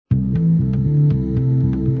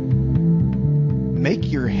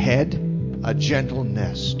Make your head a gentle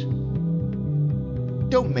nest.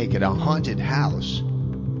 Don't make it a haunted house.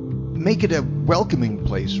 Make it a welcoming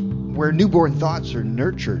place where newborn thoughts are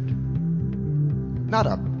nurtured. Not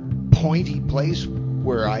a pointy place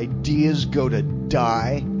where ideas go to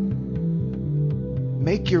die.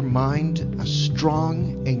 Make your mind a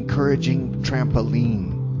strong, encouraging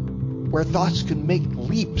trampoline where thoughts can make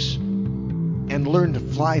leaps and learn to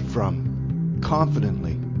fly from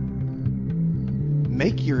confidently.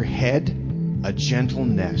 Make your head a gentle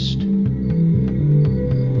nest.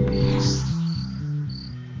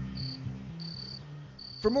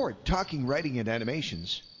 For more talking, writing, and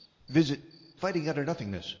animations, visit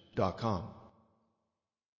fightingunderNothingness.com.